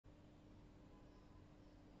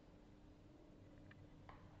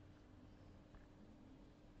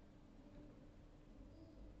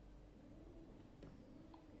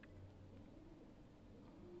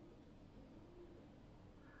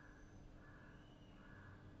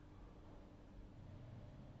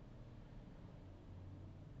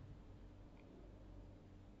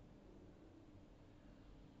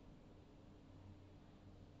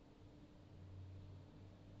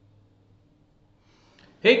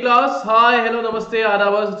Hey class, hi, hello, namaste,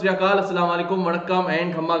 adabas, Sriyakal, assalamu alaikum, vanakkam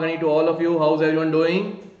and khamma gani to all of you. How's everyone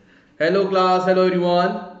doing? Hello class, hello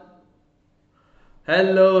everyone.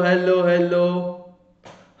 Hello.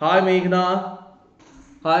 Hi Meghna.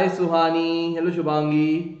 Hi Suhani. Hello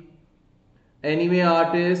Shubhangi. Anime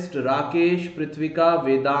artist Rakesh, Prithvika,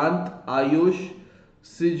 Vedant, Ayush,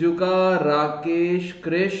 Sijuka, Rakesh,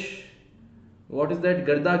 Krish. What is that?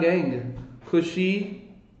 Garda gang. Khushi,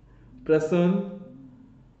 Prasun,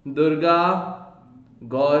 Durga,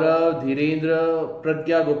 Gaurav, Dhirendra,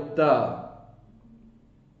 Pragya Gupta,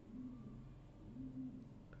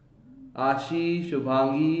 Ashi,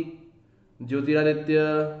 Shubhangi,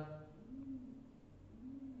 Jyotiraditya,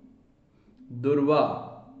 Durva,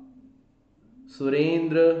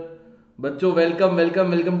 Surendra. बच्चों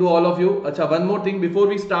welcome to all of you. अच्छा, one more thing before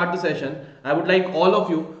we start the session, I would like all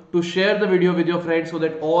of you to share the video with your friends so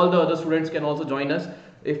that all the other students can also join us.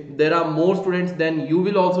 If there are more students, then you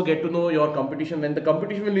will also get to know your competition. When the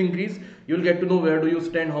competition will increase, you will get to know where do you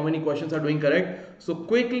stand, how many questions are doing correct. So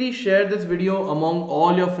quickly share this video among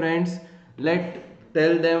all your friends.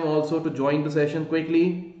 Tell them also to join the session quickly.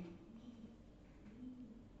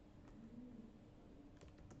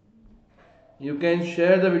 You can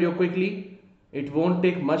share the video quickly, it won't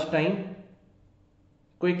take much time.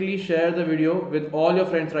 Quickly share the video with all your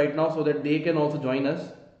friends right now so that they can also join us.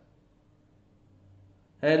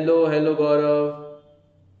 Hello Gaurav.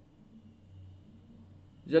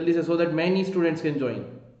 Jaldi se, so that many students can join.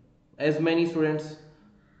 As many students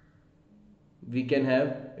we can have,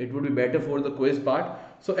 it would be better for the quiz part.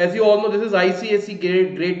 So as you all know, this is ICSE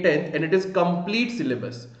grade 10th and it is complete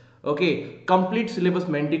syllabus. Okay, complete syllabus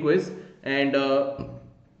Menti quiz, and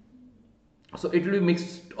so it will be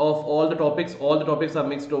mixed of all the topics. All the topics are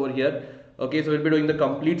mixed over here. Okay, so we'll be doing the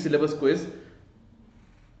complete syllabus quiz.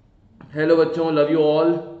 Hello bachon, love you all.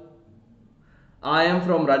 I am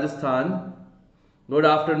from Rajasthan. Good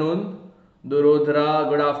afternoon. Durodhra,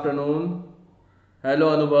 good afternoon. Hello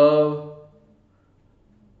Anubhav.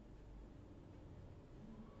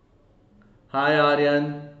 Hi Aryan.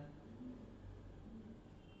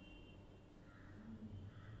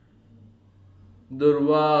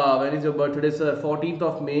 Durva, when is your birthday, sir? 14th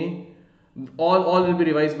of May. All will be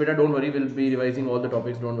revised, beta. Don't worry, we'll be revising all the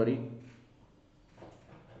topics. Don't worry.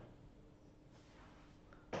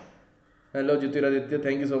 Hello Jyotiraditya,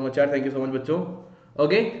 thank you so much, yaar. Thank you so much, bachcho.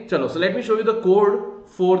 Okay, chalo. So let me show you the code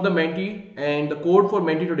for the Menti, and the code for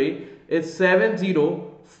Menti today is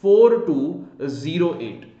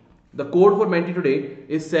 704208. The code for Menti today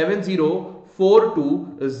is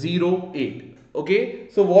 704208. Okay,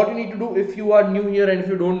 so what you need to do if you are new here and if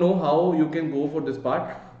you don't know how you can go for this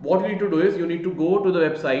part, what you need to do is you need to go to the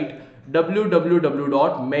website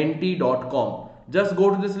www.menti.com. just go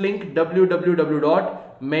to this link www.menti.com.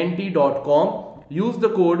 use the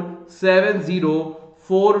code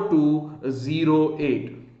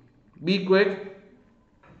 704208. be quick.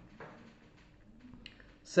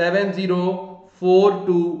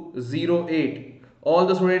 704208. all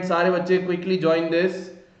the students, सारे बच्चे quickly join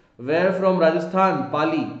this. Where from? Rajasthan,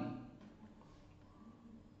 Pali.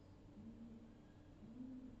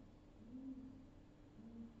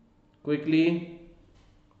 Quickly.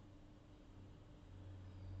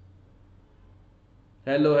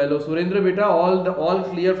 Hello Surendra beta, all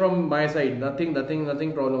clear from my side. Nothing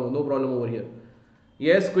problem, no problem over here.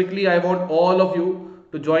 Yes, quickly, I want all of you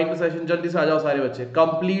to join the session. जल्दी से आ जाओ सारे बच्चे.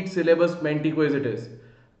 Complete syllabus Menti quiz it is.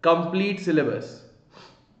 Complete syllabus.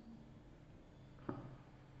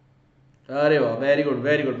 अरे वाह, very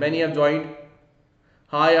good. Many have joined.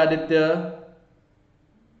 Hi Aditya.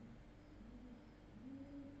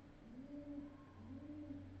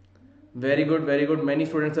 Very good. Many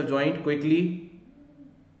students have joined. Quickly.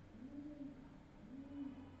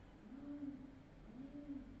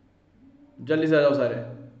 जल्दी से आ जाओ सारे.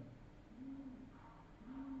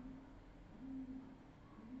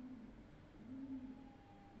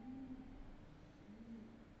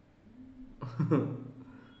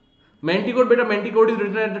 Menti code beta, Menti code is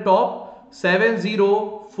written at the top,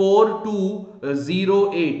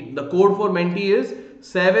 704208. the code for Menti is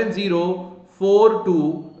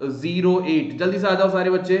 704208. जल्दी से आ जाओ सारे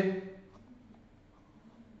बच्चे.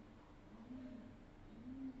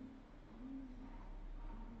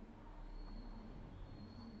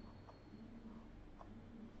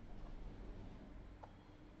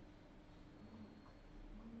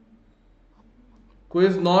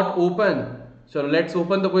 quiz not open. So let's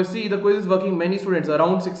open the quiz. See, the quiz is working. Many students,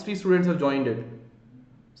 around 60 students have joined it.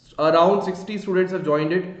 Around 60 students have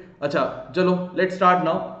joined it. Acha, chalo, let's start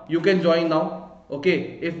now. You can join now.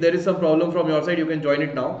 Okay, if there is some problem from your side, you can join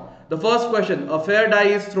it now. The first question: a fair die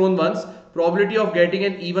is thrown once. probability of getting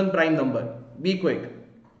an even prime number. Be quick.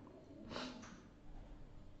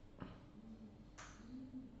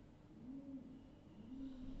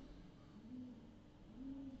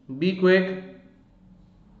 Be quick.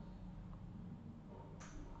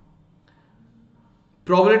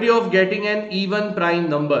 Probability of getting an even prime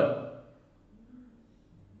number.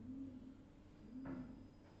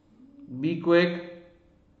 Be quick.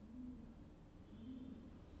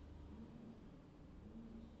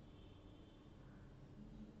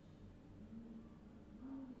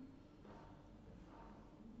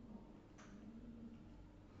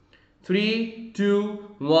 Three,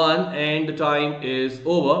 two, one, and the time is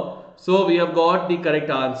over. So we have got the correct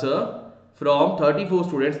answer from 34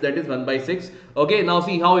 students, that is 1 by 6. Okay, now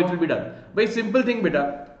see how it will be done. By simple thing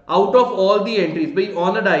beta, out of all the entries, by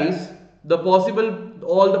on a dice,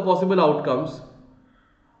 all the possible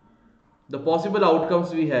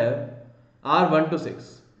outcomes we have are 1 to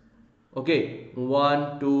 6. Okay,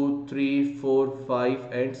 1, 2, 3, 4,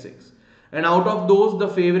 5 and 6. And out of those, the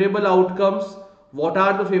favorable outcomes, what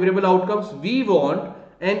are the favorable outcomes? We want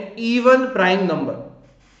an even prime number.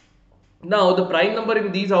 Now the prime number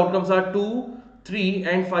in these outcomes are 2, 3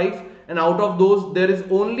 and 5, and out of those there is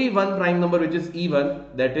only one prime number which is even,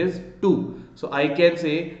 that is 2. So I can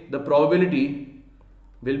say the probability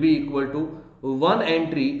will be equal to one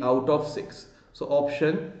entry out of 6. So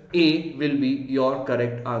option A will be your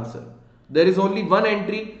correct answer. There is only one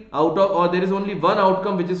entry out of, or there is only one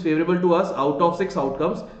outcome which is favorable to us out of 6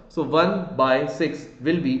 outcomes. So 1 by 6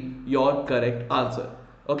 will be your correct answer.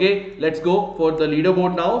 Okay, let's go for the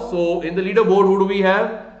leaderboard now. So in the leaderboard, who do we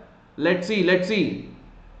have? Let's see.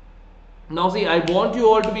 Now see, I want you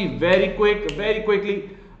all to be very quickly.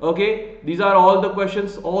 Okay, these are all the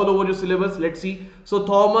questions all over your syllabus. Let's see. So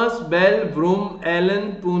Thomas, Bell, Vroom,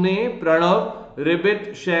 Allen, Pune, Pranav,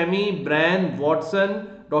 Ribbit, Shami, Bran, Watson,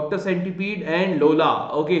 Dr. Centipede and Lola.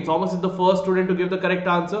 Okay, Thomas is the first student to give the correct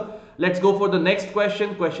answer. Let's go for the next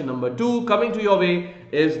question. Question number 2 coming to your way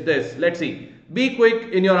is this. Let's see. Be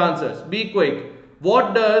quick in your answers. Be quick.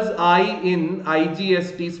 What does I in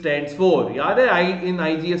IGST stands for? Yaad hai I in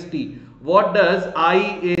IGST? What does I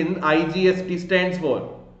in IGST stands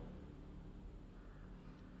for?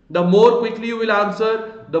 The more quickly you will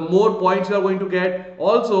answer, the more points you are going to get.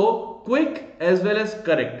 Also, quick as well as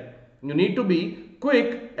correct. You need to be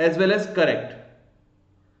quick as well as correct.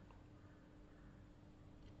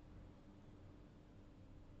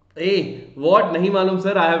 Hey, what? Nahi malum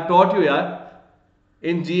sir, I have taught you yaar.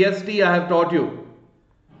 In GST I have taught you.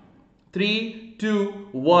 3, 2,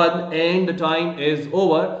 1 and the time is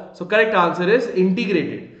over. So correct answer is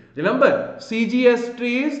integrated. Remember, CGST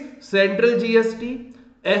is central GST,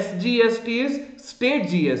 SGST is state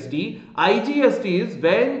GST, IGST is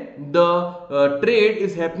when the trade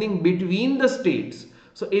is happening between the states.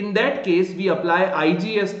 So in that case we apply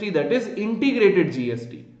IGST, that is integrated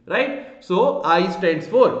GST, right? So I stands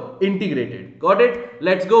for integrated. Got it?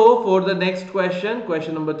 Let's go for the next question,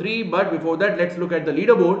 question number 3. But before that, let's look at the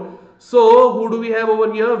leaderboard. So who do we have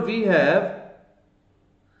over here? We have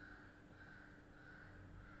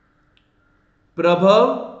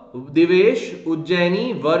Prabhav, Divesh,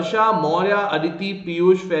 Ujjaini, Varsha, Maurya, Aditi,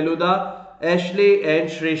 Piyush, Feluda, Ashley and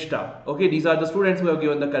Shrestha. Okay, these are the students who have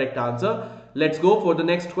given the correct answer. Let's go for the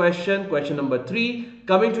next question. Question number 3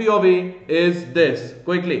 coming to your way is this.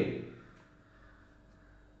 Quickly.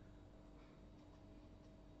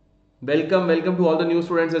 Welcome to all the new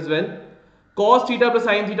students as well. Cos theta plus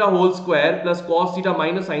sin theta whole square plus cos theta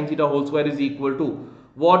minus sin theta whole square is equal to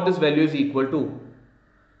what? This value is equal to?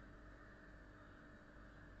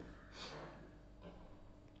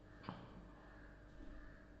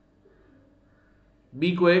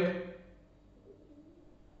 Be quick.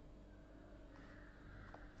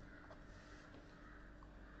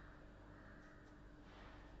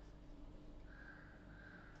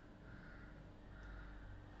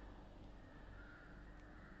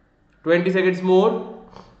 $20 seconds more.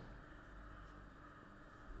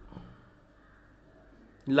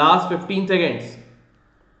 Last 15 seconds.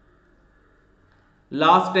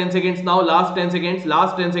 Last 10 seconds now. Last 10 seconds.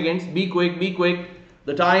 Last 10 seconds. Be quick.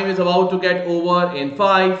 The time is about to get over in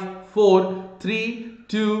 5, 4, 3,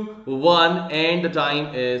 2, 1 and the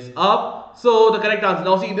time is up. So the correct answer.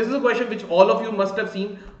 Now see, this is a question which all of you must have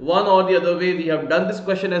seen one or the other way. We have done this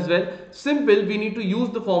question as well. Simple, we need to use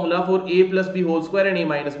the formula for a plus b whole square and a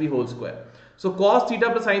minus b whole square. So cos theta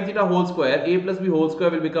plus sin theta whole square, a plus b whole square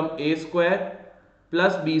will become a square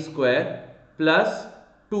plus b square plus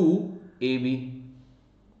 2ab.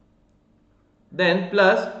 Then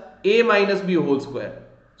plus a minus b whole square.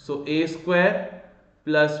 So a square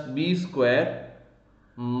plus b square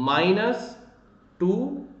minus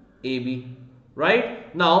 2 AB.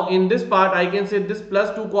 Right? Now in this part I can say this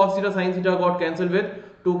plus 2 cos theta sin theta got cancelled with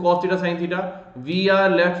 2 cos theta sin theta. We are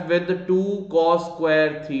left with the 2 cos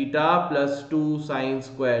square theta plus 2 sin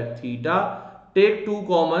square theta. Take 2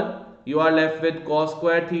 common. You are left with cos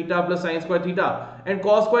square theta plus sin square theta. And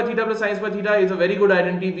cos square theta plus sin square theta is a very good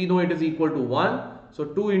identity. We know it is equal to 1. So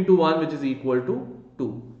 2 into 1, which is equal to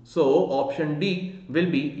 2. So option D will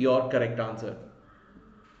be your correct answer.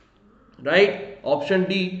 Right? Option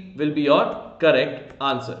D will be your correct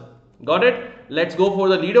answer. Got it? Let's go for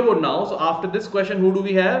the leaderboard now. So after this question, who do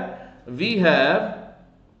we have? We have,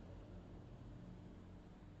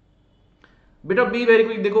 beta, be very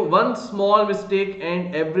quick. Dekho, one small mistake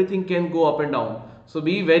and everything can go up and down. So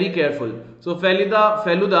be very careful. So Feluda,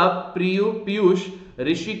 Piyush,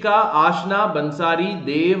 Rishika, Ashna, Bansari,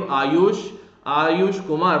 Dev, Ayush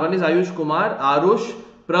Kumar. One is Ayush Kumar, Arush,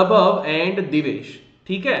 Prabhav and Divesh.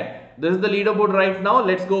 ठीक है? This is the leaderboard right now.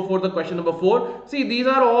 Let's go for the question number 4. See, these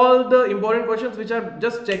are all the important questions which are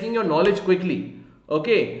just checking your knowledge quickly.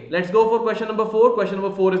 Okay, let's go for question number 4. Question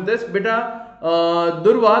number 4 is this. Beta,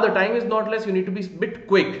 Durva, the time is not less. You need to be a bit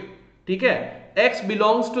quick. ठीक है? X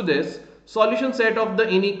belongs to this solution set of the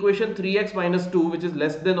inequation 3x minus 2 which is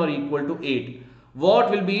less than or equal to 8. What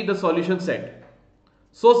will be the solution set?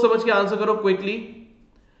 So समझ के answer करो quickly.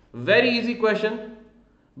 Very easy question.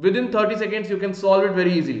 Within 30 seconds you can solve it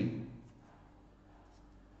very easily.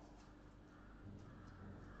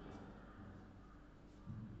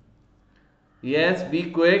 Yes, be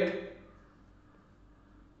quick.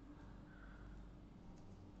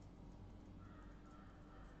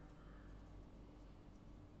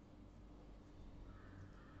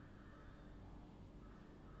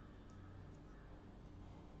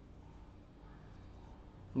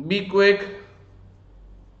 Be quick.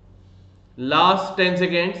 Last 10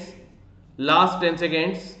 seconds. Last 10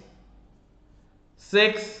 seconds.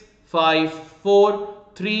 6, 5, 4,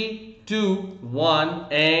 3, 2, 1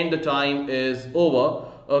 and the time is over.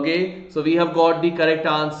 Okay, so we have got the correct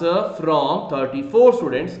answer from 34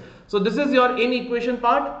 students. So this is your inequation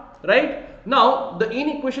part, right? Now the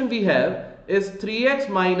inequation we have is 3x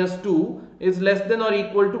minus 2 is less than or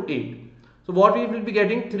equal to 8. So what we will be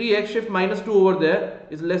getting, 3x shift minus 2 over there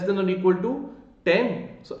is less than or equal to 10.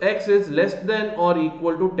 So x is less than or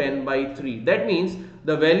equal to 10 by 3. That means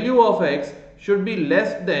the value of x should be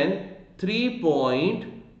less than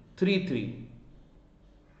 3.33.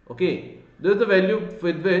 Okay, this is the value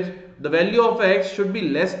with which the value of x should be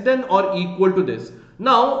less than or equal to this.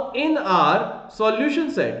 Now in our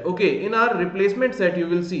solution set, okay, in our replacement set you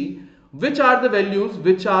will see which are the values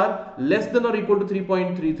which are less than or equal to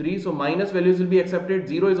 3.33. So minus values will be accepted,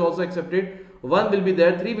 0 is also accepted, 1 will be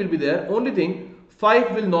there, 3 will be there. Only thing,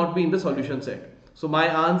 5 will not be in the solution set. So my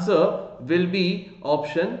answer will be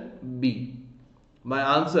option B. My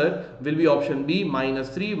answer will be option B, minus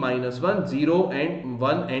 3, minus 1, 0 and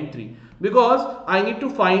 1 and 3. Because I need to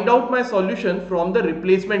find out my solution from the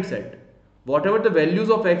replacement set. Whatever the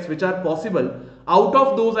values of x which are possible, out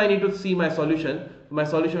of those I need to see my solution. My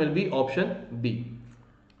solution will be option B.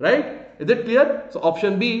 Right? Is it clear? So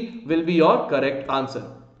option B will be your correct answer.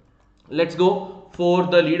 Let's go for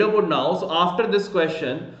the leaderboard now. So after this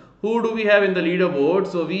question, who do we have in the leaderboard?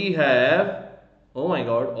 So we have, oh my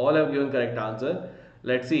god, all have given correct answer.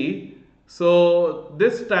 Let's see. So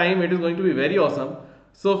this time it is going to be very awesome.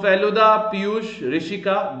 So Feluda, Piyush,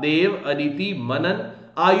 Rishika, Dev, Aditi, Manan,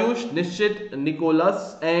 Ayush, Nishchit,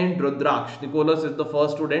 Nicholas and Rudraksh. Nicholas is the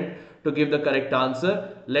first student to give the correct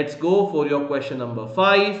answer. Let's go for your question number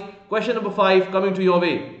 5. Question number 5 coming to your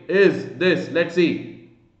way is this. Let's see.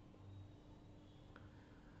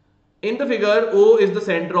 In the figure, O is the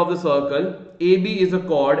center of the circle, AB is a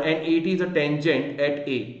chord and AT is a tangent at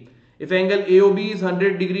A. If angle AOB is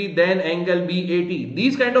 100 degree, then angle BAT.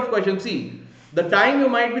 These kind of questions, see, the time you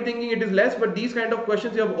might be thinking it is less, but these kind of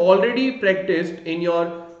questions you have already practiced in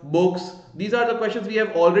your books. These are the questions we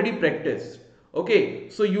have already practiced. Okay,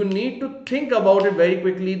 so you need to think about it very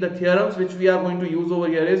quickly. The theorems which we are going to use over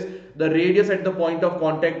here is the radius at the point of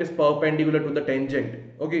contact is perpendicular to the tangent.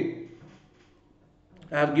 Okay,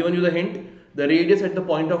 I have given you the hint. The radius at the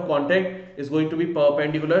point of contact is going to be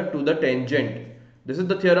perpendicular to the tangent. This is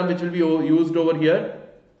the theorem which will be used over here.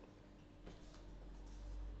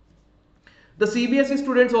 The CBSE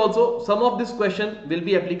students also, some of this question will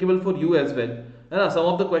be applicable for you as well. Some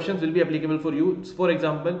of the questions will be applicable for you. For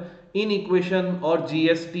example, inequation or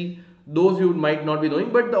GST, those you might not be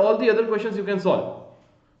knowing, but all the other questions you can solve.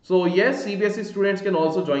 So yes, CBSE students can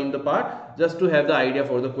also join the part just to have the idea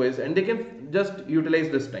for the quiz, and they can just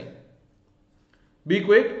utilize this time. Be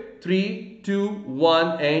quick. 3, 2,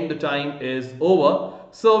 1 and the time is over.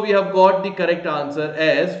 So we have got the correct answer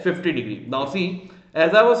as 50 degree. Now see,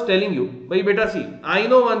 as I was telling you, bhai beta see, I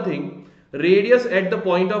know one thing, radius at the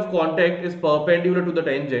point of contact is perpendicular to the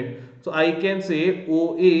tangent. So I can say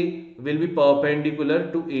OA will be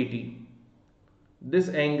perpendicular to AT. This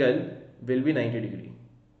angle will be 90 degree.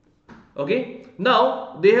 Okay.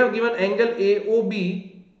 Now they have given angle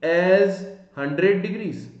AOB as 100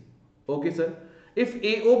 degrees. Okay sir. If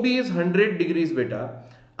AOB is 100 degrees beta,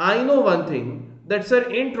 I know one thing that sir,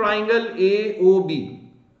 in triangle AOB,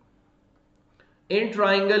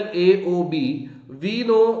 we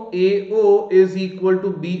know AO is equal to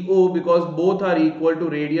BO because both are equal to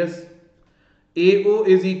radius. AO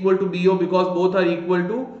is equal to BO because both are equal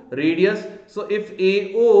to radius. So if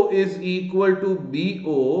AO is equal to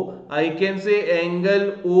BO, I can say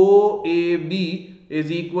angle OAB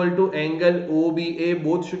is equal to angle OBA.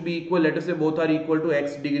 Both should be equal. Let us say both are equal to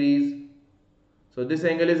x degrees. So this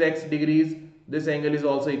angle is x degrees. This angle is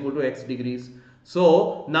also equal to x degrees.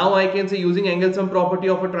 So now I can say, using angle sum property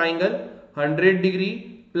of a triangle, 100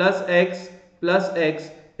 degree plus x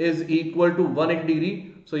is equal to 180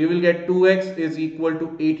 degree. So you will get 2x is equal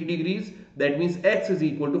to 80 degrees. That means x is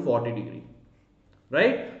equal to 40 degree.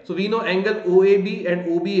 Right? So we know angle OAB and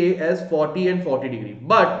OBA as 40 and 40 degree.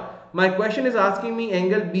 But my question is asking me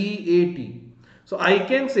angle BAT. So I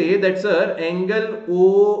can say that sir, angle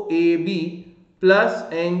OAB plus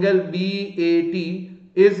angle BAT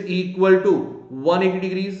is equal to 180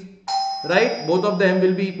 degrees. Right? Both of them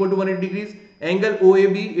will be equal to 180 degrees. Angle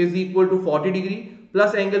OAB is equal to 40 degree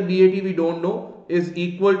plus angle BAT we don't know is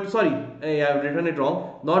equal to, sorry, I have written it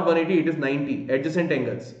wrong, not 180, it is 90, adjacent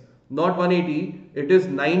angles. Not 180, it is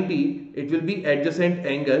 90, it will be adjacent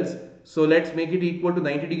angles. So let's make it equal to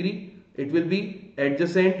 90 degree, it will be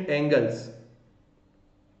adjacent angles.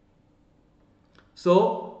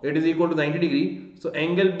 So it is equal to 90 degree. So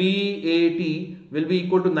angle BAT will be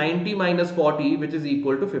equal to 90 minus 40, which is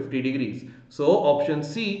equal to 50 degrees. So option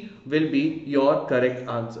C will be your correct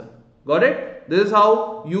answer. Got it? This is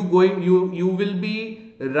how you will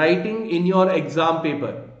be writing in your exam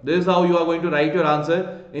paper. This is how you are going to write your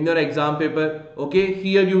answer in your exam paper. Okay,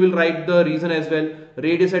 here you will write the reason as well.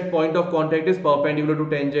 Radius at point of contact is perpendicular to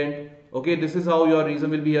tangent. Okay, this is how your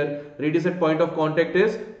reason will be here. Radius at point of contact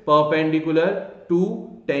is perpendicular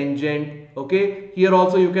to tangent. Okay, here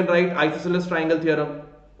also you can write isosceles triangle theorem.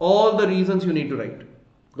 All the reasons you need to write.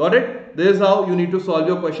 Got it? This is how you need to solve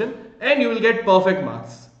your question and you will get perfect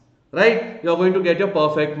marks. Right? You are going to get your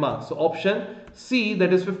perfect marks. So option C,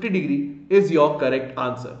 that is 50 degree, is your correct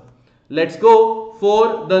answer. Let's go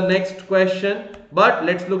for the next question. But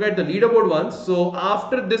let's look at the leaderboard ones. So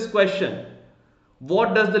after this question,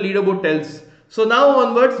 what does the leaderboard tells? So now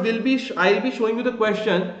onwards, I'll be showing you the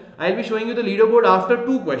question. I'll be showing you the leaderboard after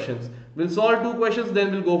 2 questions. We'll solve 2 questions,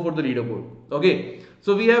 then we'll go for the leaderboard. Okay.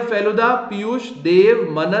 So we have Feluda, Piyush, Dev,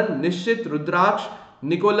 Manan, Nishchit, Rudraksh,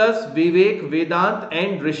 Nicholas, Vivek, Vedant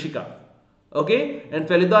and Rishika. Okay, and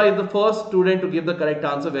Felida is the first student to give the correct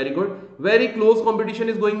answer. Very good. Very close competition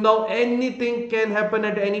is going now. Anything can happen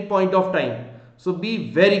at any point of time. So be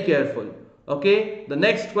very careful. Okay, the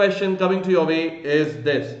next question coming to your way is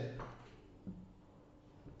this.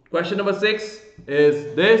 Question number 6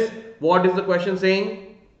 is this. What is the question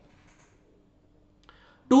saying?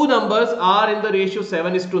 Two numbers are in the ratio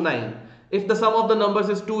 7:9. If the sum of the numbers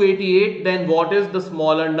is 288, then what is the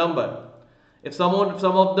smaller number? If sum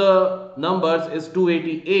of the numbers is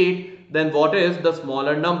 288, then what is the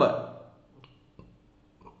smaller number?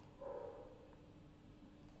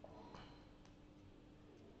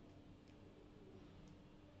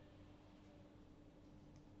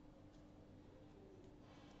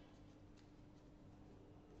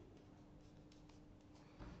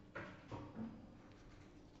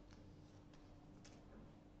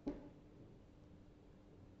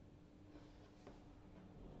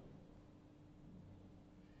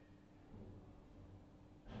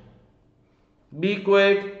 Be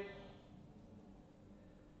quick.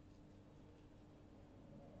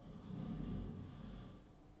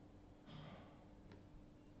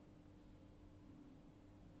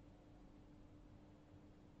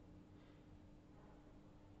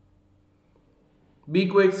 Be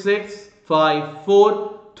quick. 6, 5,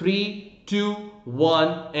 4, 3, 2,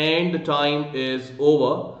 1 and the time is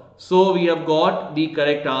over. So we have got the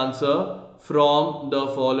correct answer from the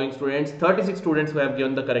following students. 36 students who have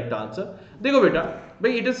given the correct answer. Dekho beta,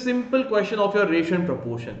 it is simple question of your ratio and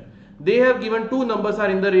proportion. They have given two numbers are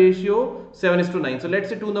in the ratio 7:9. So let's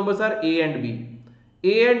say two numbers are A and B.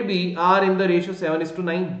 A and B are in the ratio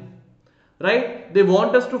 7:9. Right? They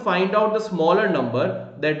want us to find out the smaller number,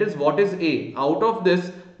 that is what is A. Out of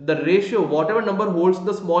this, the ratio, whatever number holds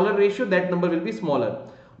the smaller ratio, that number will be smaller.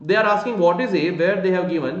 They are asking what is A, where they have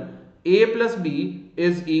given A plus B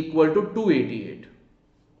is equal to 288.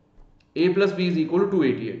 A plus B is equal to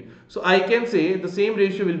 288. So I can say the same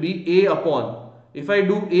ratio will be A upon, if I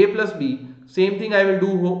do A plus B, same thing I will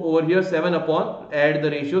do over here, 7 upon, add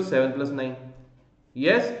the ratio 7 plus 9.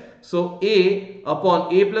 Yes, so A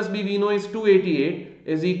upon A plus B we know is 288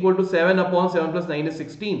 is equal to 7 upon 7 plus 9 is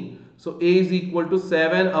 16. So A is equal to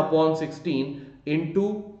 7 upon 16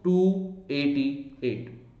 into 288.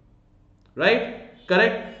 Right?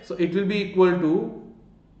 Correct? So it will be equal to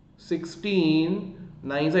 16,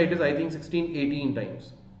 9 it is I think 16, 18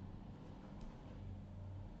 times.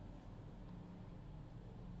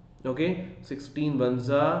 Okay, 16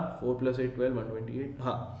 ones are 4 plus 8, 12, 128.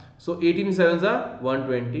 So 18 sevens are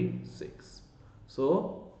 126.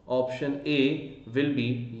 So option A will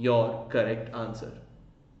be your correct answer.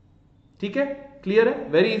 ठीक है? Clear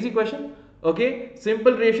है? Very easy question. Okay,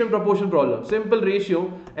 simple ratio and proportion problem. Simple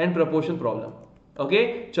ratio and proportion problem.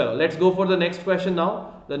 Okay, chalo, let's go for the next question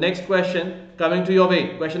now. The next question coming to your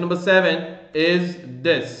way. Question number 7 is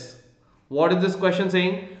this. What is this question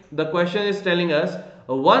saying? The question is telling us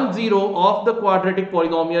 1 0 of the quadratic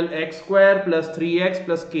polynomial x square plus 3x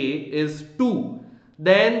plus k is 2.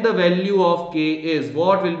 Then the value of k is,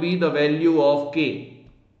 what will be the value of k?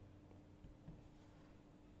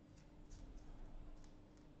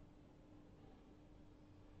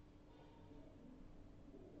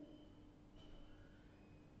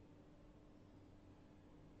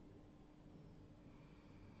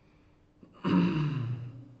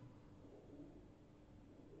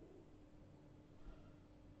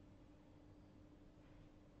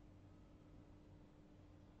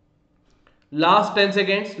 Last 10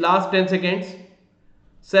 seconds, last 10 seconds.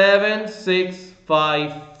 7, 6,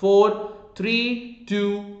 5, 4, 3,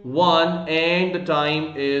 2, 1 and the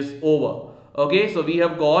time is over. Okay, so we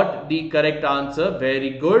have got the correct answer.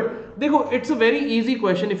 Very good. Dekho, it's a very easy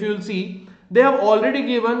question. If you will see, they have already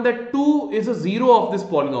given that 2 is a 0 of this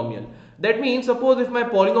polynomial. That means, suppose if my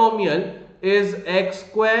polynomial is x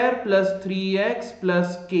square plus 3x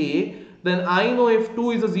plus k, then I know if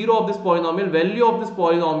 2 is a 0 of this polynomial, value of this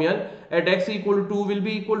polynomial at x equal to 2 will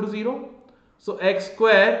be equal to 0. So x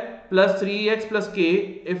square plus 3x plus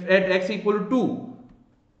k, if at x equal to 2,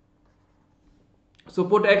 so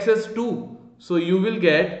put x as 2, so you will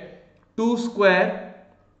get 2 square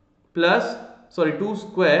plus 3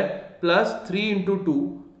 into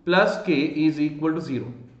 2 plus k is equal to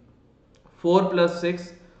 0. 4 plus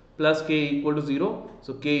 6 plus k equal to 0,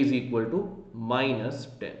 so k is equal to minus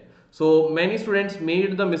 10. So many students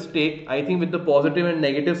made the mistake, I think, with the positive and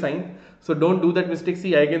negative sign. So don't do that mistake.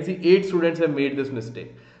 See, I can see 8 students have made this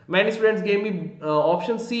mistake. Many students gave me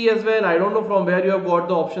option C as well. I don't know from where you have got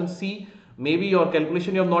the option C. Maybe your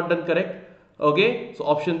calculation you have not done correct. Okay, so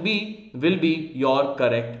option B will be your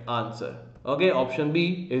correct answer. Okay, option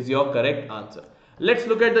B is your correct answer. Let's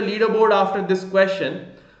look at the leaderboard after this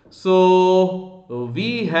question. So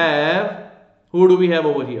we have, who do we have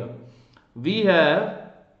over here? We have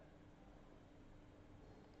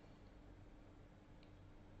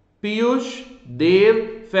Piyush,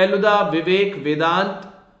 Dev, Feluda, Vivek, Vedant,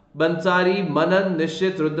 Bansari, Manan,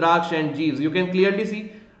 Nishchit, Rudraksh and Jeeves. You can clearly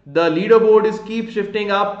see the leaderboard is keep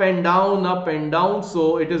shifting up and down.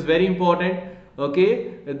 So it is very important,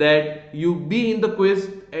 okay, that you be in the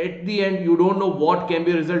quiz. At the end, you don't know what can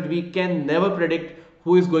be the result. We can never predict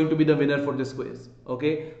who is going to be the winner for this quiz.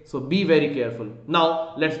 Okay, so be very careful.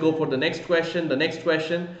 Now let's go for the next question. The next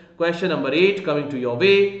question, question number 8 coming to your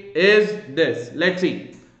way is this. Let's see.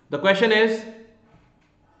 The question is,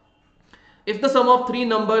 if the sum of 3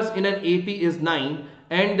 numbers in an AP is 9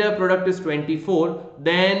 and their product is 24,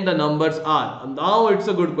 then the numbers are. Now it's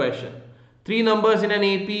a good question. 3 numbers in an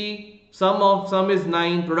AP, sum is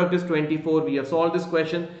 9, product is 24. We have solved this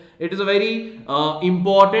question. It is a very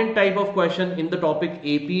important type of question in the topic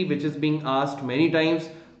AP, which is being asked many times.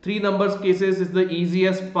 3 numbers cases is the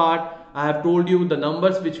easiest part. I have told you the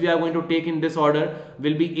numbers which we are going to take in this order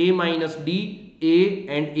will be A minus D, A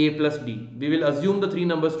and A plus D. We will assume the 3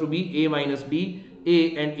 numbers to be A minus D,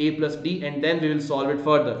 A and A plus D, and then we will solve it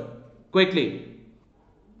further. Quickly.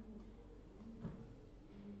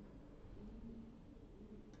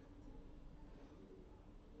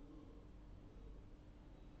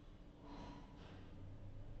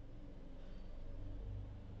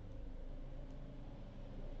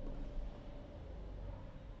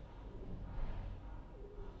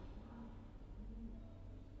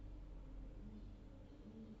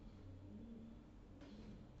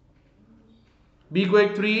 Be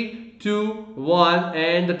quick. 3, 2, 1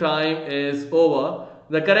 and the time is over.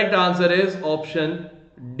 The correct answer is option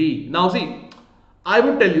D. Now see, I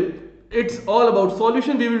would tell you, it's all about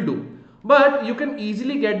solution we will do. But you can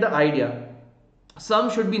easily get the idea.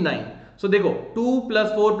 Sum should be 9. So they go 2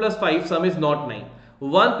 plus 4 plus 5, sum is not 9.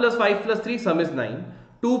 1 plus 5 plus 3, sum is 9.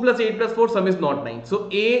 2 plus 8 plus 4, sum is not 9. So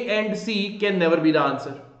A and C can never be the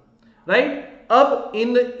answer. Right? Up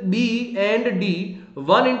in B and D,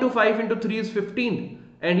 1 into 5 into 3 is 15.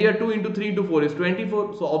 And here 2 into 3 into 4 is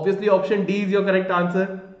 24. So obviously option D is your correct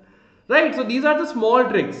answer. Right? So these are the small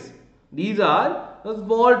tricks. These are the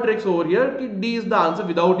small tricks over here. D is the answer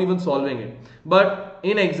without even solving it. But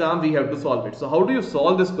in exam we have to solve it. So how do you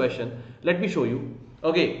solve this question? Let me show you.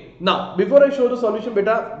 Okay. Now before I show the solution,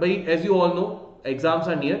 beta, as you all know, exams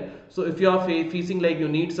are near. So if you are facing like you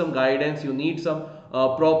need some guidance, you need some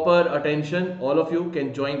proper attention, all of you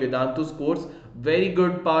can join Vedantu's course. Very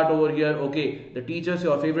good part over here. Okay, the teachers,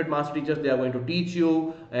 your favorite master teachers, they are going to teach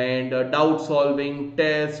you, and doubt solving,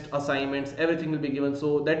 test, assignments, everything will be given.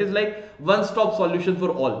 So that is like one-stop solution for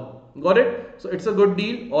all. Got it? So it's a good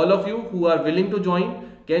deal. All of you who are willing to join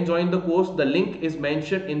can join the course. The link is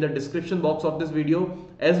mentioned in the description box of this video,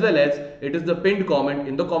 as well as it is the pinned comment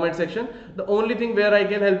in the comment section. The only thing where I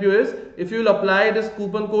can help you is if you will apply this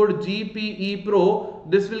coupon code GPE Pro,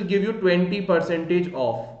 this will give you 20%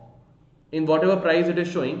 off. In whatever price it is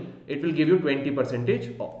showing, it will give you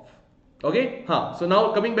 20% off. Okay? So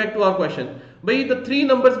now coming back to our question. By the three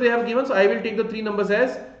numbers they have given, so I will take the three numbers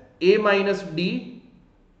as A minus D,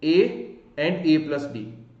 A and A plus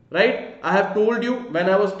D. Right? I have told you when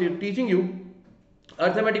I was teaching you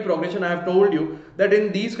arithmetic progression, I have told you that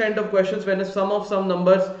in these kind of questions, when a sum of some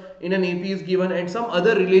numbers in an AP is given and some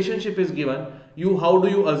other relationship is given, how do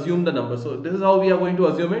you assume the number? So this is how we are going to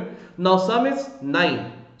assume it. Now sum is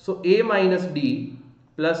 9. So A minus D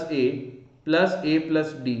plus A plus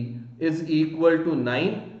D is equal to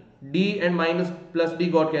 9. D and minus plus D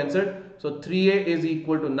got cancelled. So 3A is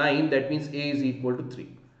equal to 9. That means A is equal to 3.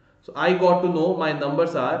 So I got to know my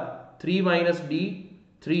numbers are 3 minus D,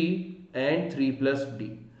 3 and 3 plus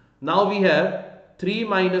D. Now we have 3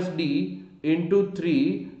 minus D into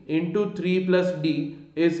 3 plus D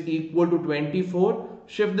is equal to 24.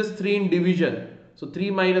 Shift this 3 in division. So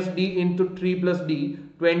 3 minus D into 3 plus D,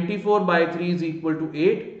 24 by 3 is equal to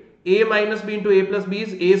 8. A minus B into A plus B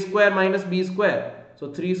is A square minus B square.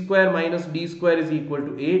 So 3 square minus D square is equal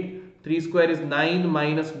to 8. 3 square is 9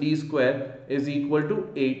 minus D square is equal to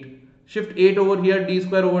 8. Shift 8 over here, D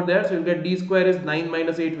square over there. So you'll get D square is 9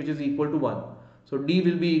 minus 8, which is equal to 1. So D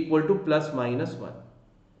will be equal to plus minus 1.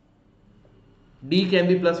 D can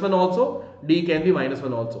be plus 1 also. D can be minus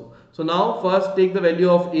 1 also. So now first take the value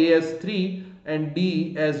of A as 3 and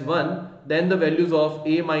D as 1. Then the values of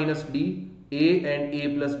A minus D, A and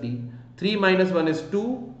A plus D. 3 minus 1 is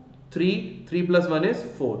 2. 3 plus 1 is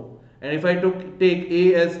 4. And if I take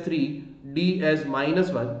A as 3, D as minus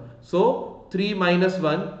 1. So 3 minus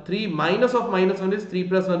 1, 3 minus of minus 1 is 3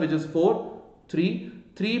 plus 1, which is 4. 3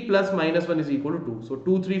 plus minus 1 is equal to 2. So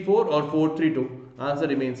 2, 3, 4 or 4, 3, 2. Answer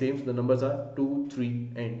remains same. So the numbers are 2, 3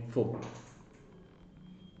 and 4.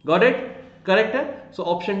 Got it? Correct? So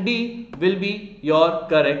option D will be your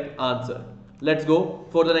correct answer. Let's go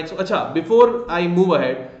for the next. Before I move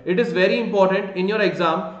ahead, it is very important in your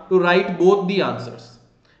exam to write both the answers.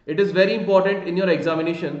 It is very important in your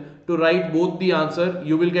examination to write both the answer.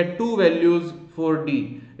 You will get two values for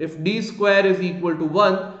D. If D square is equal to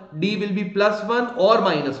 1, D will be plus 1 or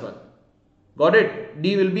minus 1. Got it?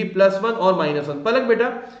 D will be plus 1 or minus 1. Palak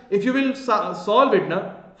beta, if you will solve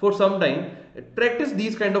it for some time, practice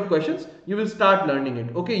these kind of questions, you will start learning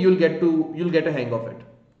it. Okay, you'll get a hang of it.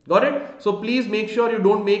 Got it? So please make sure you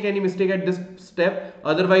don't make any mistake at this step.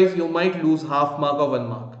 Otherwise, you might lose half mark or 1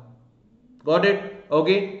 mark. Got it?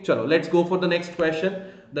 Okay, chalo, let's go for the next question.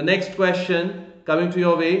 The next question coming to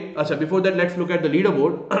your way. Before that, let's look at the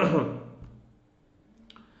leaderboard.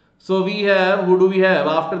 So we have, who do we have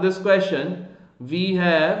after this question? We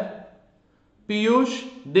have Piyush,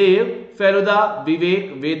 Dev, Feruda,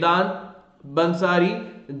 Vivek, Vedant,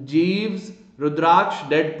 Bansari, Jeeves, Rudraksh,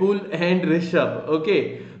 Deadpool and Rishabh.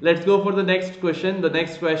 Okay, let's go for the next question. The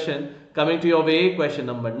next question coming to your way, question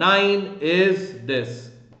number 9 is this.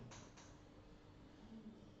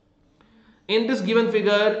 In this given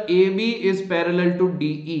figure, AB is parallel to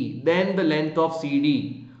DE, then the length of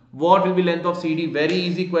CD. What will be length of CD? Very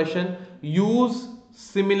easy question. Use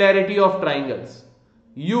similarity of triangles.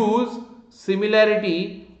 Use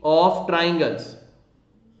similarity of triangles.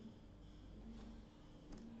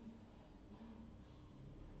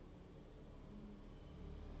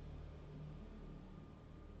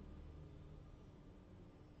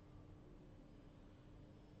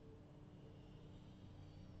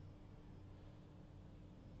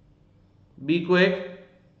 Be quick.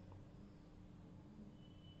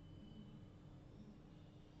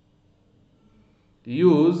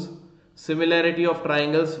 use similarity of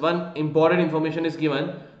triangles. One important information is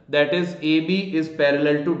given, that is AB is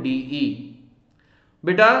parallel to DE.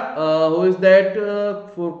 Beta, who is that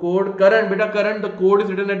for code? Current. Beta, current, the code is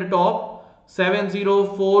written at the top,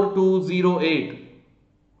 704208.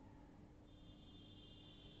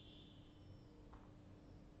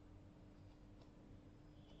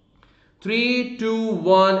 3, 2,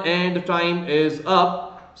 1 and time is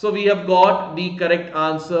up. So we have got the correct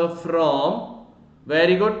answer from,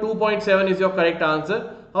 very good, 2.7 is your correct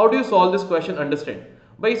answer. How do you solve this question? Understand.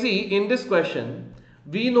 By see, in this question,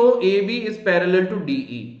 we know AB is parallel to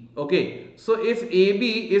DE. Okay. So if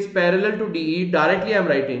AB is parallel to DE, directly I am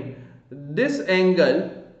writing this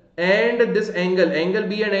angle and this angle, angle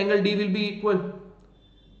B and angle D will be equal.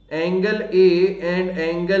 Angle A and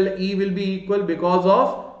angle E will be equal because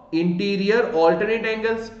of interior alternate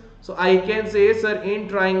angles. So I can say, sir, in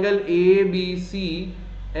triangle ABC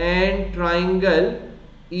and triangle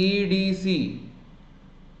EDC,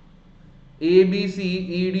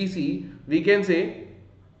 we can say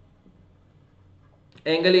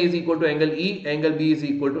angle A is equal to angle E, angle B is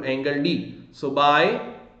equal to angle D. So by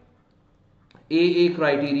AA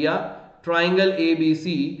criteria, triangle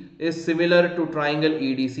ABC is similar to triangle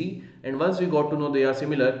EDC, and once we got to know they are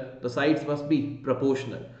similar, the sides must be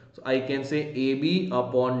proportional. So I can say AB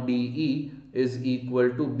upon DE is equal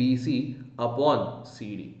to BC upon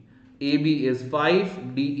CD. AB is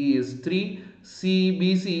 5, DE is 3,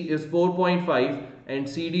 BC is 4.5 and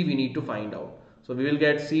CD we need to find out. So we will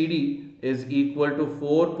get CD is equal to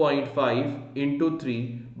 4.5 into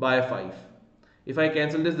 3 by 5. If I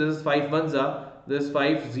cancel this, this is 5 ones are, this is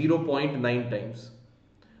 5, 0.9 times.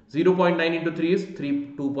 0.9 into 3 is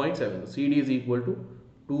 2.7. CD is equal to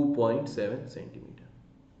 2.7 centimeter.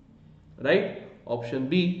 Right? Option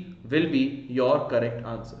B will be your correct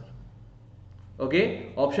answer.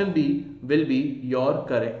 Okay? Option B will be your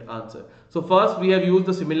correct answer. So first we have used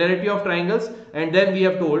the similarity of triangles, and then we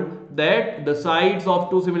have told that the sides of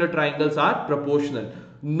two similar triangles are proportional.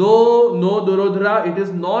 No, Dorodhara, it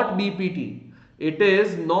is not BPT. It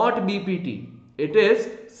is not BPT. It is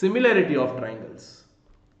similarity of triangles.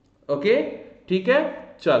 Okay? ठीक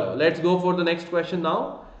है? चलो, let's go for the next question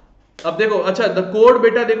now. अब देखो, अच्छा, the code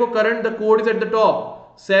बेटा देखो, current, the code is at the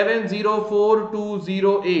top,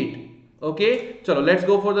 704208. Okay, चलो, let's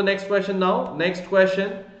go for the next question now. Next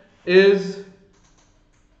question is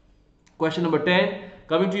question number 10.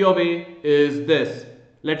 Coming to your way is this.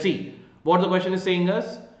 Let's see what the question is saying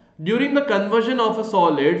us. During the conversion of a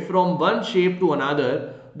solid from one shape to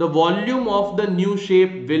another, the volume of the new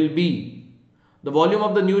shape will be. The volume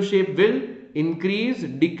of the new shape will increase,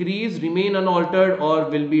 decrease, remain unaltered, or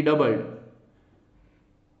will be doubled.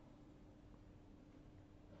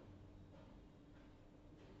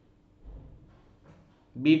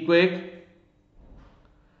 Be quick.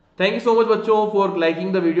 Thank you so much, bachcho, for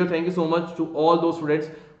liking the video. Thank you so much to all those students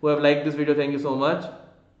who have liked this video. Thank you so much.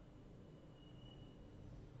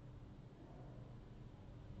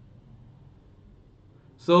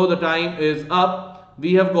 So the time is up.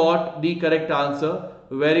 We have got the correct answer.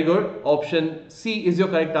 Very good. Option C is your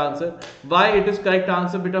correct answer. Why it is correct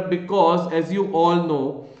answer, beta? Because as you all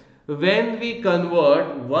know, when we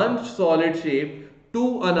convert one solid shape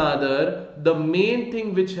to another, the main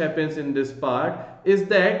thing which happens in this part is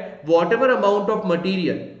that whatever amount of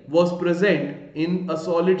material was present in a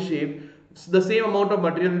solid shape, the same amount of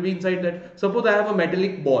material will be inside that. Suppose I have a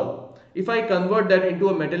metallic ball. If I convert that into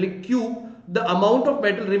a metallic cube, the amount of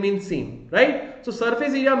metal remains same, right? So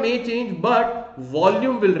surface area may change, but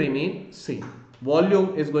volume will remain same.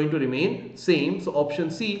 Volume is going to remain same. So option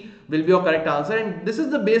C will be your correct answer, and this is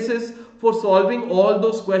the basis for solving all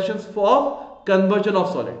those questions for conversion of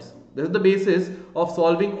solids. This is the basis of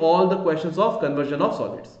solving all the questions of conversion of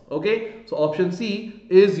solids. Okay, so option C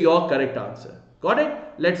is your correct answer. Got it?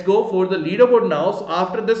 Let's go for the leaderboard now. So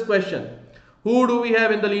after this question, who do we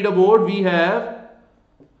have in the leaderboard? We have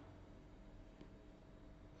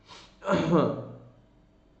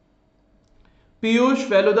Piyush,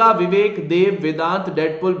 Feluda, Vivek, Dev, Vedant,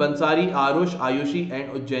 Deadpool, Bansari, Arush, Ayushi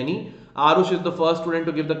and Ujjaini. Arush is the first student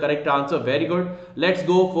to give the correct answer. Very good. Let's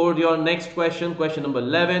go for your next question. Question number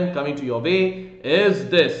 11 coming to your way is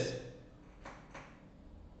this.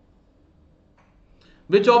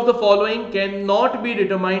 Which of the following cannot be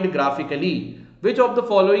determined graphically? Which of the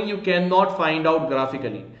following you cannot find out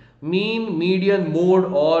graphically? Mean, median, mode,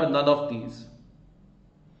 or none of these?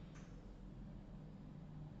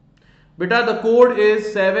 Beta, the code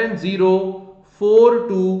is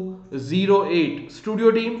 704208.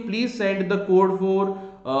 Studio team, please send the code for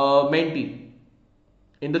Menti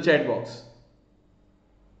in the chat box.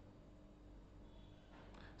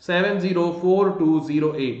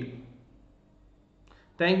 704208.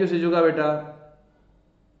 Thank you सिजुका बेटा.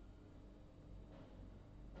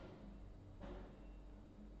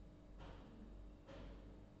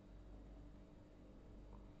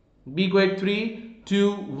 Be quick. 3,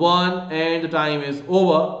 2, 1, and the time is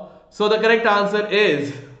over. So the correct answer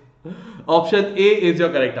is option A is your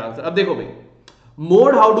correct answer. अब देखो भाई,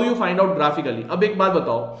 mode how do you find out graphically? अब एक बात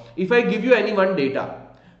बताओ, if I give you any one data,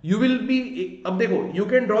 you will be, अब देखो, you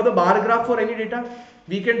can draw the bar graph for any data.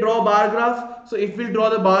 We can draw a bar graph. So if we draw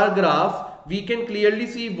the bar graph, we can clearly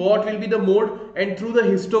see what will be the mode, and through the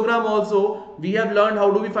histogram also we have learned how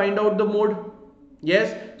do we find out the mode.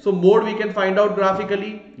 Yes, so mode we can find out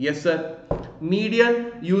graphically. Yes sir.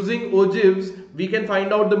 Median, using ogives we can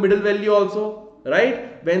find out the middle value also,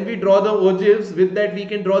 right? When we draw the ogives, with that we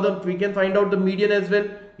can find out the median as well.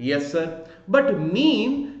 Yes sir. But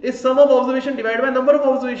mean is sum of observation divided by number of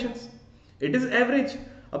observations. It is average.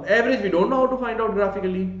 Of average we don't know how to find out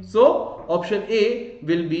graphically. So option A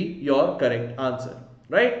will be your correct answer.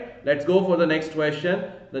 Right? Let's go for the next question.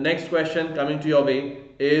 The next question coming to your way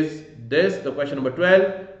is this. The question number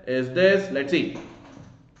 12 is this. Let's see.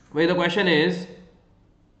 Where the question is,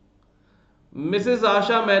 Mrs.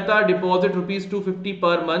 Asha Mehta deposit rupees 250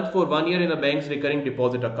 per month for 1 year in a bank's recurring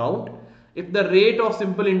deposit account. If the rate of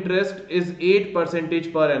simple interest is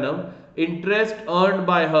 8% per annum, interest earned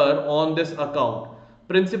by her on this account,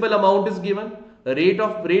 principal amount is given,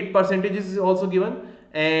 rate percentages is also given,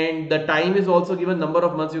 and the time is also given, number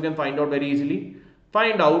of months you can find out very easily.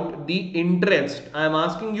 Find out the interest. I am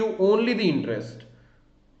asking you only the interest.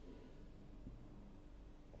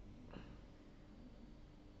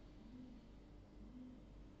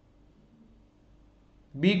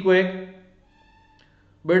 Be quick.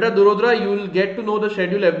 Beta Durudra, you will get to know the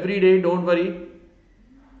schedule every day, don't worry.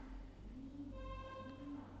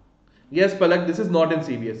 Yes, Palak, this is not in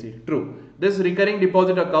CBSE. True. This recurring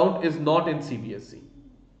deposit account is not in CBSE.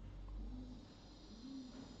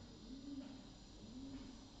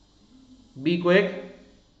 Be quick.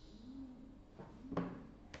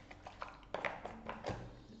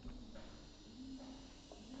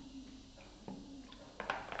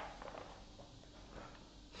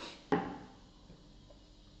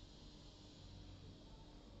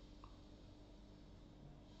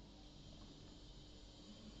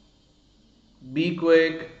 Be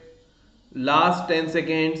quick. Last 10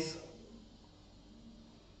 seconds.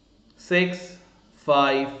 6,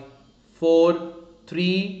 5, 4,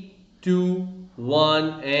 3, 2,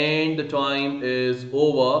 1, and the time is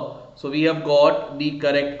over. So we have got the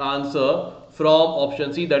correct answer from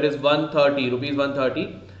option C, that is 130, rupees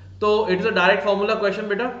 130. So it is a direct formula question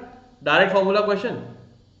beta. Direct formula question.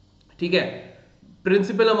 ठीक है.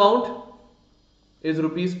 Principal amount is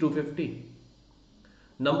rupees 250.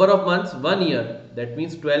 Number of months 1 year, that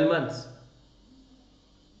means 12 months.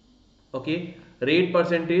 Okay, rate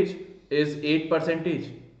percentage is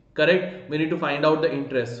 8%. Correct. We need to find out the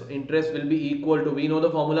interest. So interest will be equal to, we know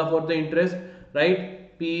the formula for the interest,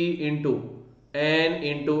 right? P into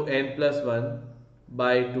n plus 1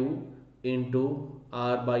 by 2 into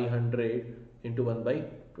r by 100 into 1 by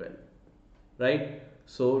 12, right?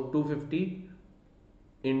 So 250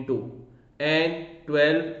 into n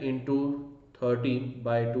 12 into 13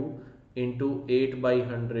 by 2 into 8 by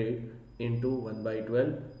 100 into 1 by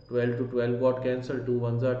 12. 12 to 12 got cancelled, 2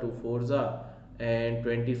 ones are, 2 fours are, and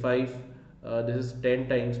 25, this is 10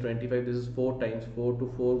 times 25, this is 4 times, 4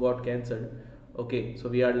 to 4 got cancelled. Okay, so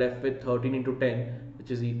we are left with 13 into 10,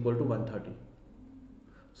 which is equal to 130.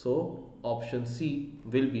 So option C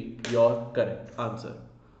will be your correct answer.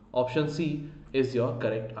 Option C is your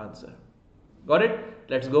correct answer. Got it?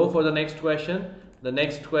 Let's go for the next question. The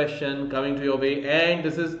next question coming to your way, and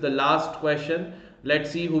this is the last question.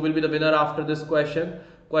 Let's see who will be the winner after this question.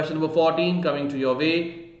 Question number 14 coming to your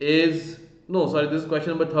way is, no sorry, this is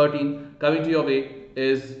question number 13 coming to your way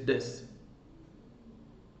is this.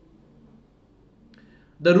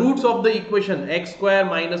 The roots of the equation x square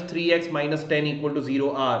minus 3x minus 10 equal to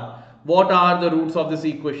 0 are. What are the roots of this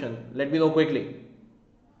equation? Let me know quickly.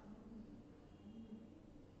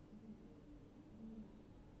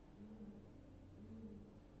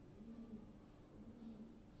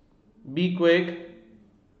 Be quick.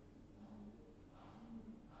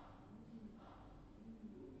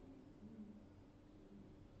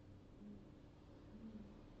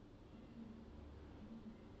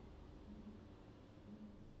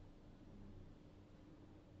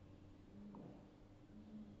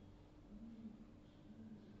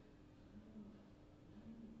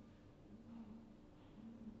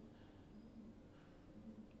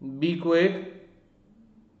 Be quick.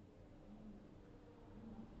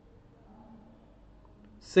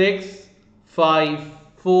 6, 5,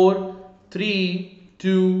 4, 3,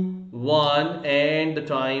 2, 1, and the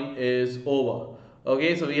time is over.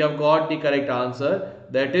 Okay, so we have got the correct answer.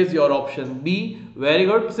 That is your option B. Very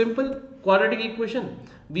good. Simple quadratic equation.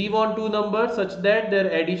 We want two numbers such that their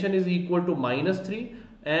addition is equal to -3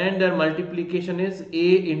 and their multiplication is A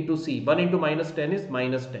into C. 1 into -10 is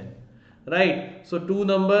 -10. Right. So two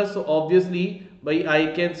numbers. So obviously by I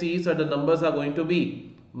can see, so the numbers are going to be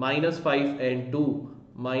 -5 and 2.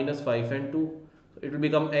 -5 and 2. So it will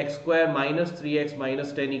become x square minus 3x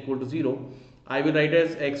minus 10 equal to 0. I will write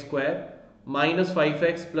as x square minus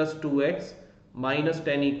 5x plus 2x minus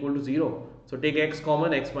 10 equal to 0. So take x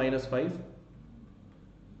common, x minus 5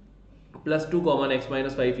 plus 2 common, x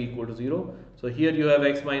minus 5 equal to 0. So here you have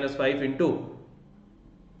x minus 5 into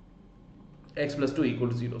x plus 2 equal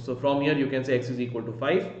to 0. So from here you can say x is equal to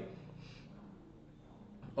 5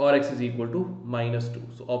 or x is equal to -2.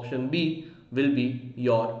 So option B will be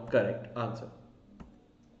your correct answer.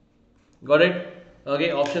 Got it?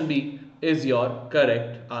 Okay, option B is your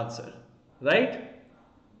correct answer. Right?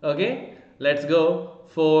 Okay, let's go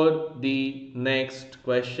for the next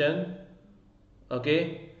question. Okay,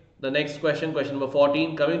 the next question, question number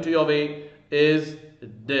 14, coming to your way is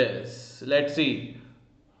this. Let's see.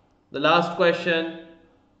 The last question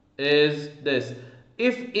is this.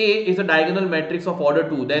 If A is a diagonal matrix of order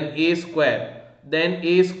 2, then A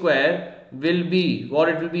square will be what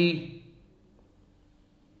it will be.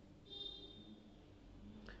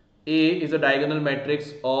 A is a diagonal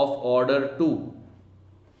matrix of order 2.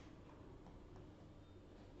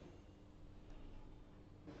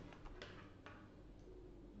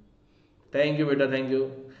 Thank you, beta. Thank you.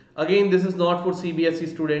 Again, this is not for CBSE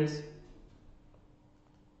students.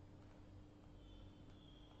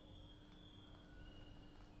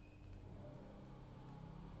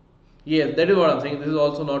 Yes, that is what I'm saying. This is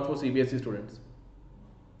also not for CBSE students.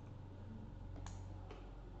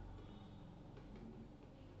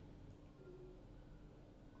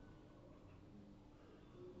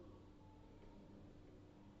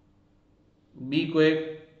 Be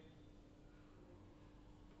quick.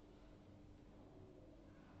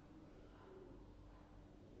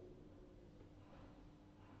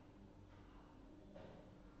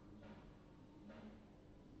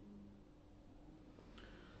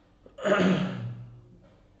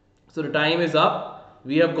 So the time is up.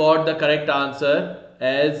 We have got the correct answer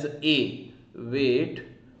as A. Wait,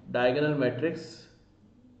 diagonal matrix.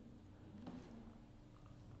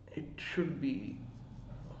 It should be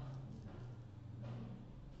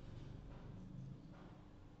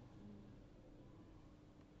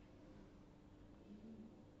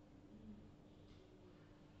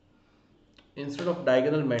instead of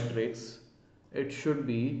diagonal matrix, it should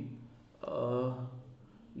be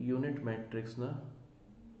unit matrix, na?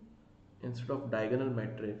 Instead of diagonal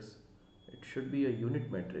matrix, it should be a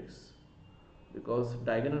unit matrix, because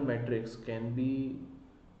diagonal matrix can be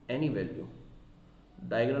any value.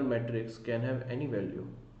 Diagonal matrix can have any value.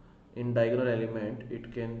 In diagonal element,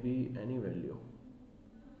 it can be any value.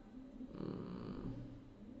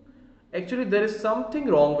 Actually, there is something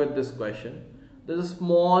wrong with this question. There is a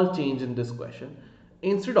small change in this question.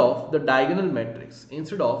 Instead of the diagonal matrix,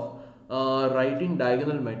 instead of writing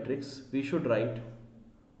diagonal matrix, we should write,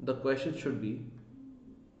 the question should be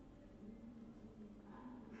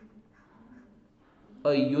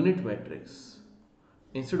a unit matrix.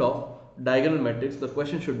 Instead of diagonal matrix, the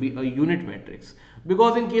question should be a unit matrix.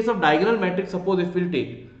 Because in case of diagonal matrix, suppose if we'll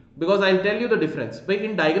take, because I'll tell you the difference. But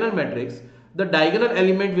in diagonal matrix, the diagonal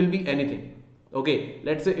element will be anything. Okay,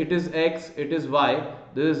 let's say it is x, it is y,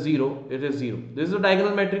 this is 0, it is 0. This is a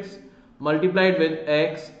diagonal matrix multiplied with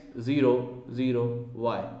x, 0, 0,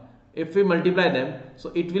 y. If we multiply them,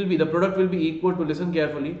 so it will be, the product will be equal to, listen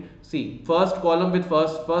carefully, see, first column with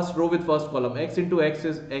first row with first column, x into x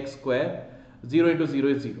is x square, 0 into 0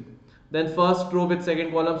 is 0. Then first row with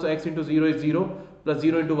second column, so x into 0 is 0, plus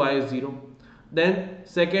 0 into y is 0. Then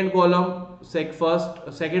second column,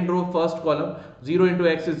 second row first column, 0 into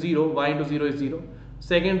x is 0, y into 0 is 0.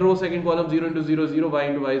 Second row second column, 0 into 0 is 0, y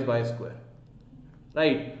into y is y square.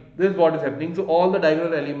 Right, this is what is happening. So all the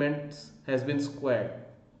diagonal elements has been squared.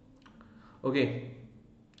 Okay,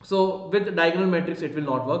 so with the diagonal matrix it will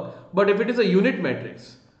not work, but if it is a unit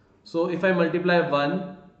matrix, so if I multiply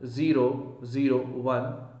 1, 0, 0,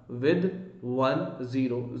 1 with 1,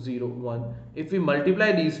 0, 0, 1, if we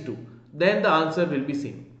multiply these two, then the answer will be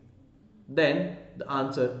same. Then the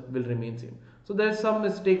answer will remain same. So there is some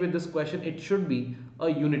mistake with this question. It should be a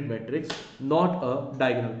unit matrix, not a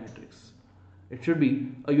diagonal matrix. It should be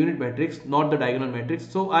a unit matrix, not the diagonal matrix.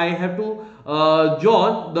 So I have to,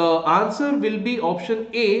 John, the answer will be option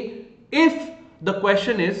A if The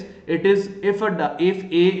question is, it is if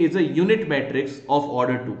A is a unit matrix of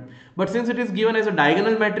order 2. But since it is given as a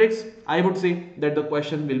diagonal matrix, I would say that the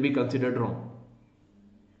question will be considered wrong.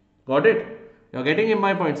 Got it? You're getting in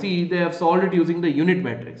my point. See, they have solved it using the unit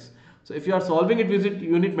matrix. So if you are solving it with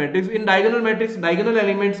unit matrix, in diagonal matrix, diagonal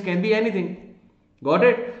elements can be anything. Got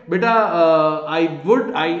it? Beta,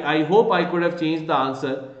 I hope I could have changed the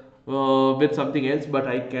answer with something else, but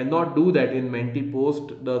I cannot do that in Menti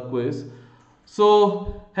post the quiz.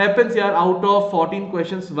 So happens here, out of 14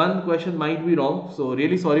 questions, one question might be wrong. So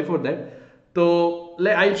really sorry for that. So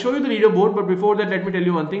I'll show you the leaderboard, but before that, let me tell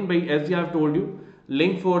you one thing. As I have told you,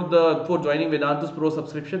 link for joining Vedantu's Pro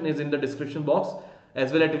subscription is in the description box,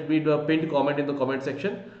 as well as it will be the pinned comment in the comment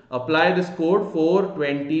section. Apply this code for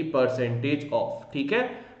 20% off.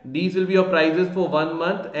 Okay? These will be your prices for 1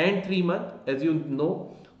 month and 3 months. As you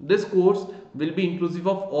know, this course will be inclusive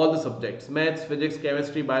of all the subjects: maths, physics,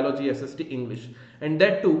 chemistry, biology, SST, English, and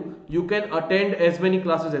that too you can attend as many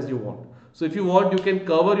classes as you want. So if you want, you can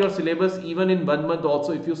cover your syllabus even in 1 month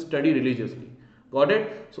also if you study religiously. Got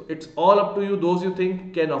it? So it's all up to you. Those you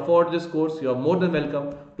think can afford this course, you are more than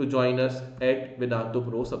welcome to join us at Vedantu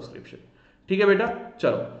Pro subscription. ठीक है बेटा?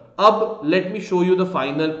 चलो. अब let me show you the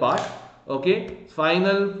final part. Okay,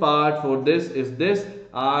 final part for this is this.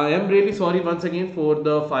 I am really sorry once again for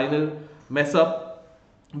the final mess up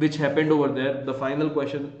which happened over there. The final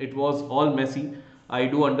question, it was all messy. I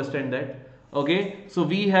do understand that. Okay, so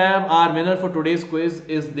we have our winner for today's quiz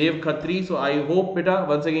is Dev Khatri. So I hope beta,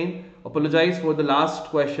 once again apologize for the last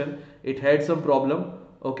question, it had some problem.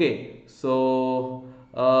 Okay, so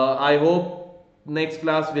I hope next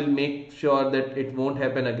class will make sure that it won't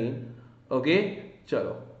happen again. Okay,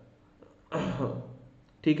 chalo.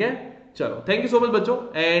 ठीक है, चलो. Thank you so much बच्चों,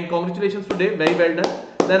 and congratulations today, very well done.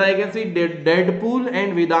 Then I can see Deadpool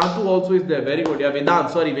and Vedantu also is there. Very good. Yeah,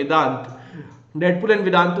 Vedant. Deadpool and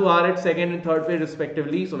Vedantu are at 2nd and 3rd place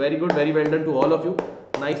respectively. So very good, very well done to all of you.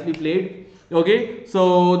 Nicely played. Okay,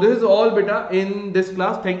 so this is all beta in this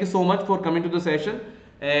class. Thank you so much for coming to the session,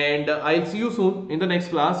 and I'll see you soon in the next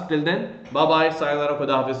class. Till then, bye bye, sayonara,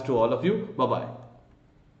 khuda hafiz to all of you. Bye bye.